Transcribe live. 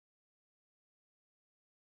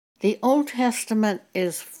The Old Testament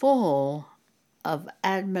is full of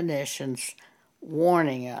admonitions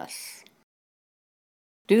warning us.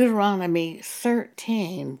 Deuteronomy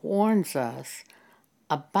 13 warns us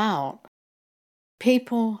about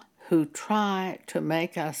people who try to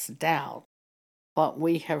make us doubt what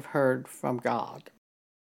we have heard from God.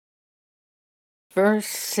 Verse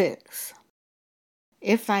 6,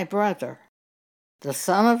 if thy brother, the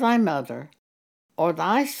son of thy mother, or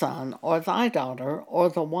thy son, or thy daughter, or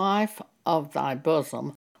the wife of thy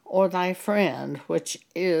bosom, or thy friend, which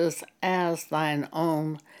is as thine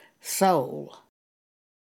own soul,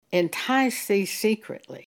 entice thee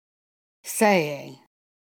secretly, saying,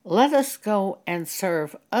 let us go and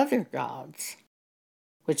serve other gods,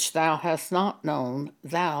 which thou hast not known,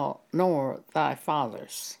 thou nor thy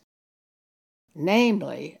fathers,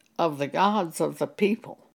 namely, of the gods of the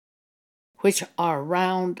people, which are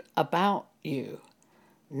round about you,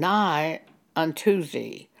 nigh unto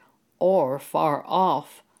thee, or far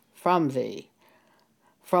off from thee,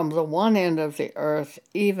 from the one end of the earth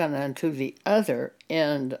even unto the other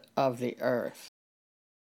end of the earth.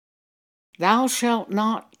 Thou shalt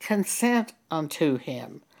not consent unto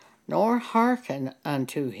him, nor hearken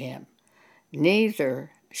unto him,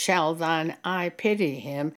 neither shall thine eye pity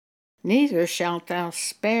him, neither shalt thou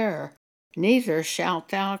spare, neither shalt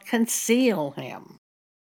thou conceal him,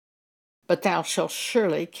 but thou shalt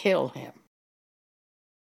surely kill him.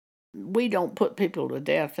 We don't put people to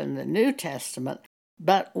death in the New Testament,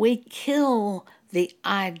 but we kill the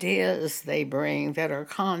ideas they bring that are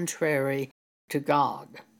contrary to God.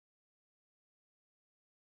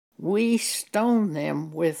 We stone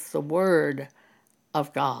them with the Word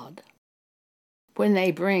of God when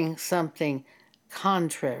they bring something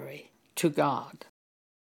contrary to God.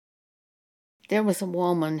 There was a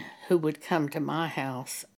woman who would come to my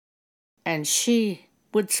house, and she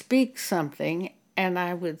would speak something, and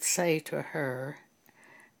I would say to her,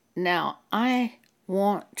 now I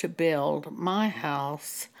want to build my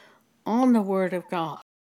house on the Word of God,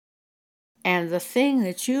 and the thing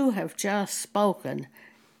that you have just spoken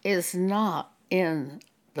is not in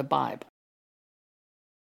the Bible.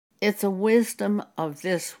 It's a wisdom of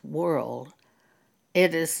this world.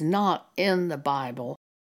 It is not in the Bible,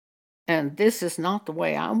 and this is not the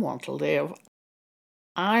way I want to live.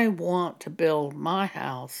 I want to build my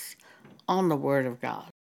house on the Word of God.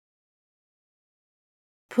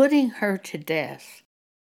 Putting her to death,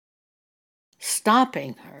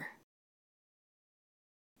 stopping her.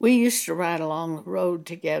 We used to ride along the road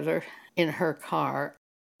together in her car,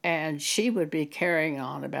 and she would be carrying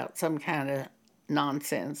on about some kind of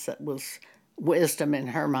nonsense that was wisdom in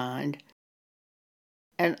her mind.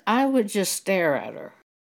 And I would just stare at her.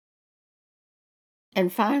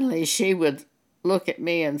 And finally she would look at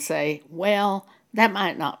me and say, well, that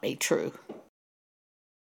might not be true.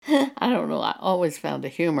 I don't know, I always found a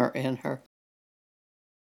humor in her.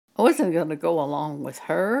 I wasn't going to go along with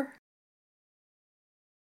her.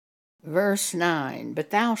 Verse 9, but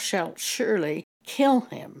thou shalt surely kill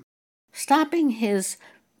him, stopping his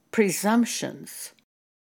presumptions.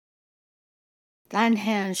 Thine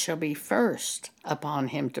hand shall be first upon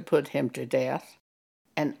him to put him to death,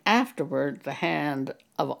 and afterward the hand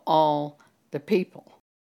of all the people.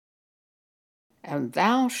 And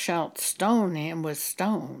thou shalt stone him with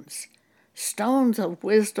stones, stones of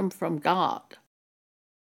wisdom from God,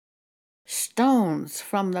 stones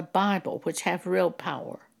from the Bible which have real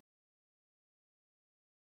power,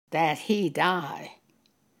 that he die,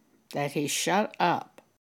 that he shut up,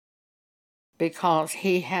 because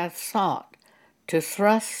he hath sought to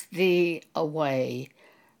thrust thee away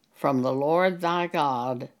from the Lord thy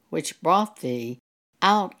God, which brought thee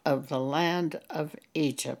out of the land of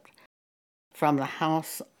Egypt, from the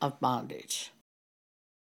house of bondage.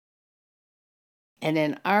 And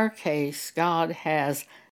in our case, God has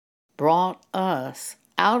brought us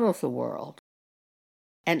out of the world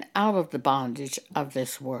and out of the bondage of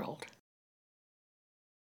this world.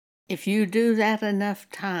 If you do that enough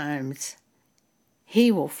times,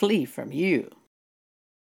 he will flee from you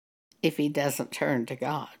if he doesn't turn to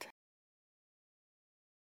God.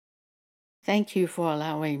 Thank you for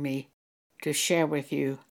allowing me to share with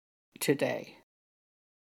you today.